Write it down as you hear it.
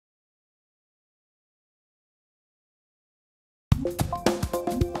I'm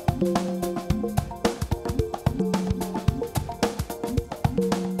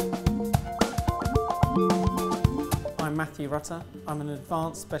Matthew Rutter. I'm an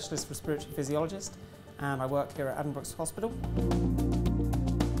advanced specialist respiratory physiologist and I work here at Addenbrooke Hospital.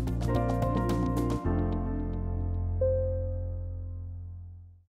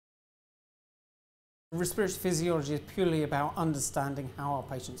 Respiratory physiology is purely about understanding how our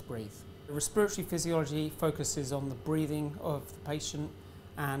patients breathe. Respiratory physiology focuses on the breathing of the patient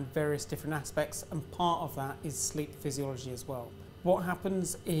and various different aspects, and part of that is sleep physiology as well. What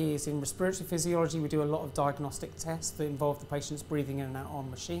happens is in respiratory physiology we do a lot of diagnostic tests that involve the patients breathing in and out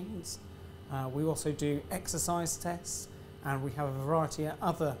on machines. We also do exercise tests, and we have a variety of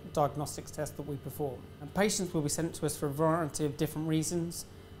other diagnostics tests that we perform. And patients will be sent to us for a variety of different reasons.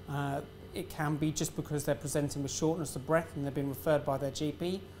 It can be just because they're presenting with shortness of breath and they've been referred by their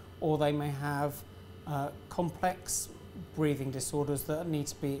GP, or they may have complex breathing disorders that need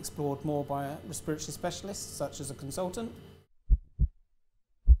to be explored more by a respiratory specialist, such as a consultant.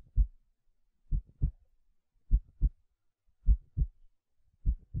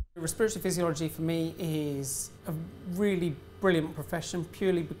 Respiratory physiology for me is a really brilliant profession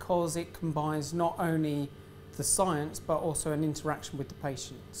purely because it combines not only the science but also an interaction with the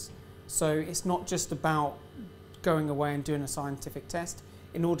patients. So it's not just about going away and doing a scientific test.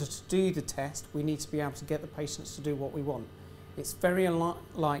 In order to do the test, we need to be able to get the patients to do what we want. It's very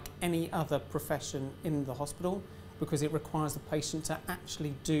like any other profession in the hospital because it requires the patient to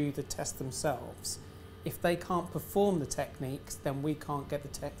actually do the test themselves. If they can't perform the techniques, then we can't get the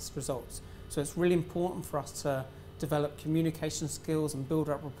test results. So it's really important for us to develop communication skills and build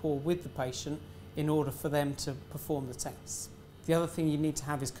up rapport with the patient in order for them to perform the tests. The other thing you need to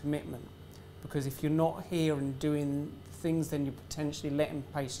have is commitment, because if you're not here and doing things, then you're potentially letting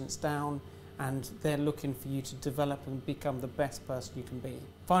patients down and they're looking for you to develop and become the best person you can be.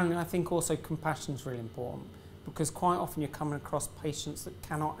 Finally, I think also compassion is really important, because quite often you're coming across patients that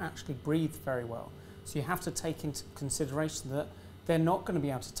cannot actually breathe very well. So you have to take into consideration that they're not going to be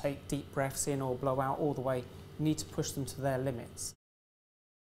able to take deep breaths in or blow out all the way. You need to push them to their limits.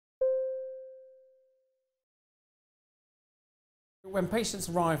 When patients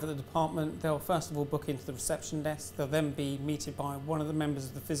arrive at the department, they'll first of all book into the reception desk. They'll then be meted by one of the members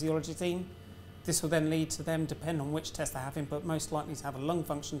of the physiology team. This will then lead to them, depending on which test they're having, but most likely to have a lung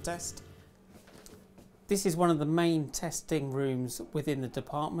function test. This is one of the main testing rooms within the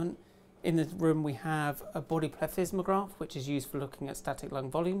department. In the room we have a body plethysmograph, which is used for looking at static lung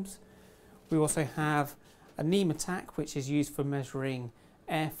volumes. We also have a pneumotac, which is used for measuring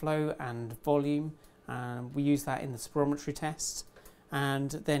airflow and volume. We use that in the spirometry tests.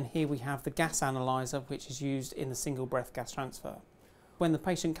 And then here we have the gas analyzer, which is used in the single breath gas transfer. When the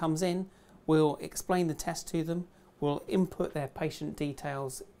patient comes in, we'll explain the test to them, we'll input their patient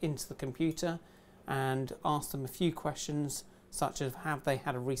details into the computer and ask them a few questions, such as have they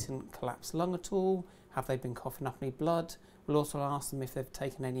had a recent collapsed lung at all, have they been coughing up any blood. We'll also ask them if they've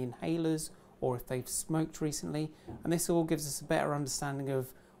taken any inhalers or if they've smoked recently, and this all gives us a better understanding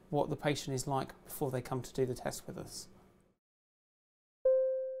of what the patient is like before they come to do the test with us.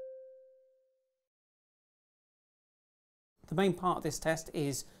 The main part of this test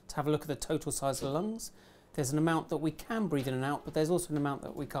is to have a look at the total size of the lungs. There's an amount that we can breathe in and out, but there's also an amount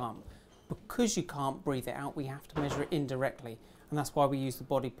that we can't. Because you can't breathe it out, we have to measure it indirectly, and that's why we use the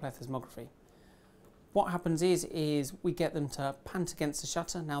body plethysmography. What happens is we get them to pant against the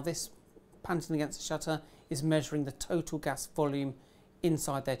shutter. Now this panting against the shutter is measuring the total gas volume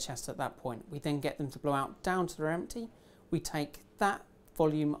inside their chest at that point. We then get them to blow out down to their empty. We take that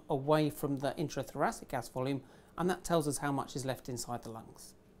volume away from the intrathoracic gas volume, and that tells us how much is left inside the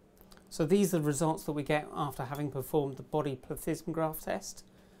lungs. So these are the results that we get after having performed the body plethysmograph test.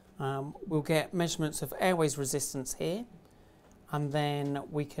 We'll get measurements of airways resistance here, and then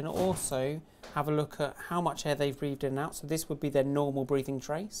we can also have a look at how much air they've breathed in and out. So this would be their normal breathing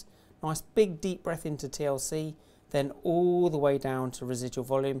trace. Nice big deep breath into TLC, then all the way down to residual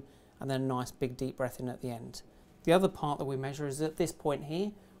volume, and then a nice big deep breath in at the end. The other part that we measure is at this point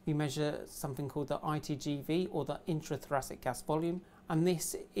here, we measure something called the ITGV, or the intrathoracic gas volume, and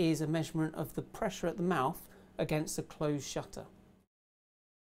this is a measurement of the pressure at the mouth against a closed shutter.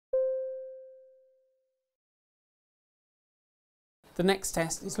 The next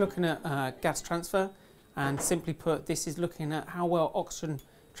test is looking at gas transfer, and simply put, this is looking at how well oxygen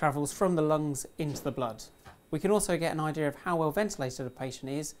travels from the lungs into the blood. We can also get an idea of how well ventilated a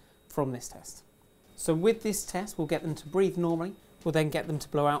patient is from this test. So with this test, we'll get them to breathe normally. We'll then get them to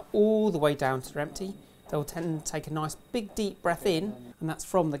blow out all the way down to empty. They'll tend to take a nice big deep breath in, and that's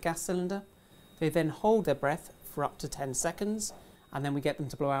from the gas cylinder. They then hold their breath for up to 10 seconds, and then we get them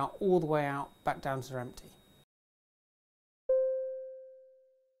to blow out all the way out back down to empty.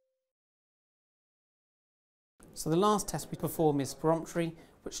 So the last test we perform is spirometry,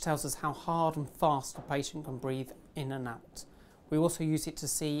 which tells us how hard and fast a patient can breathe in and out. We also use it to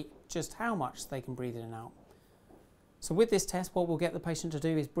see just how much they can breathe in and out. So with this test, what we'll get the patient to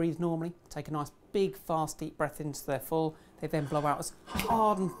do is breathe normally, take a nice big fast deep breath into their full. They then blow out as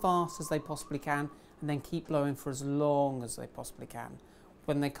hard and fast as they possibly can, and then keep blowing for as long as they possibly can.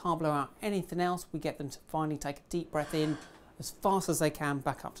 When they can't blow out anything else, we get them to finally take a deep breath in as fast as they can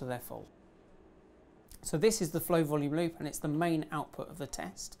back up to their full. So this is the flow volume loop, and it's the main output of the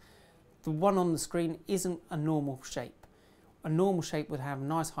test. The one on the screen isn't a normal shape. A normal shape would have a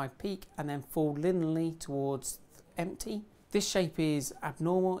nice high peak and then fall linearly towards empty. This shape is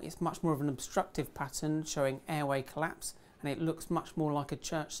abnormal. It's much more of an obstructive pattern showing airway collapse, and it looks much more like a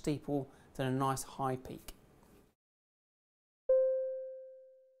church steeple than a nice high peak.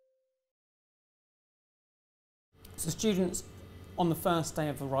 So students on the first day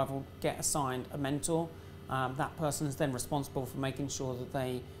of arrival get assigned a mentor. That person is then responsible for making sure that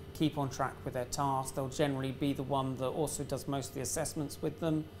they keep on track with their tasks. They'll generally be the one that also does most of the assessments with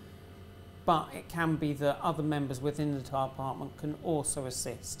them, but it can be that other members within the department can also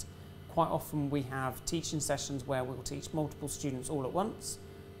assist. Quite often we have teaching sessions where we'll teach multiple students all at once,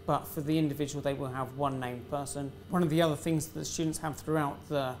 but for the individual they will have one named person. One of the other things that the students have throughout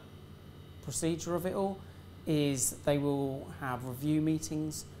the procedure of it all is they will have review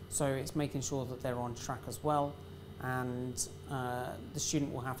meetings, so it's making sure that they're on track as well, and the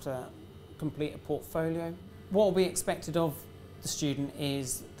student will have to complete a portfolio. What will be expected of the student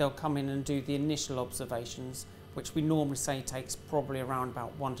is they'll come in and do the initial observations, which we normally say takes probably around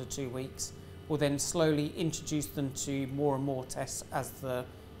about 1 to 2 weeks. We'll then slowly introduce them to more and more tests as the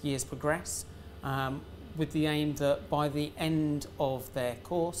years progress, with the aim that by the end of their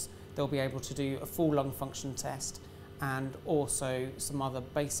course they'll be able to do a full lung function test and also some other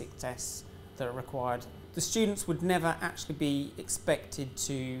basic tests that are required. The students would never actually be expected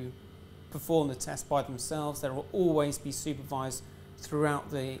to perform the test by themselves. They will always be supervised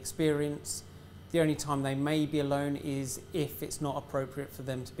throughout the experience. The only time they may be alone is if it's not appropriate for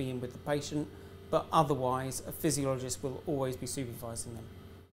them to be in with the patient, but otherwise a physiologist will always be supervising them.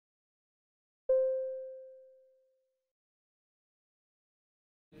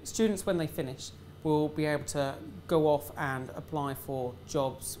 Students, when they finish, will be able to go off and apply for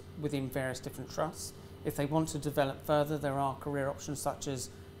jobs within various different trusts. If they want to develop further, there are career options such as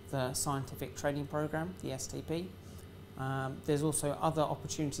the Scientific Training Programme, the STP. There's also other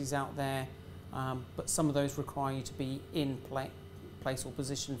opportunities out there, but some of those require you to be in place or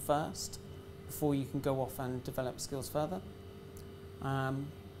position first before you can go off and develop skills further.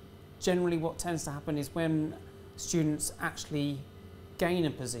 Generally what tends to happen is when students actually gain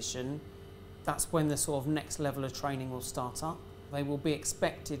a position, that's when the sort of next level of training will start up. They will be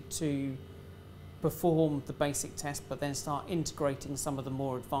expected to perform the basic test, but then start integrating some of the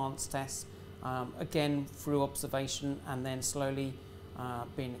more advanced tests, again through observation and then slowly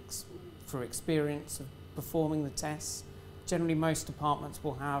through experience of performing the tests. Generally most departments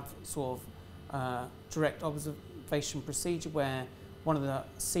will have sort of direct observation procedure where one of the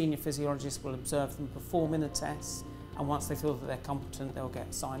senior physiologists will observe them performing the tests, and once they feel that they're competent they'll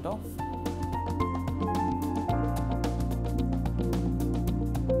get signed off.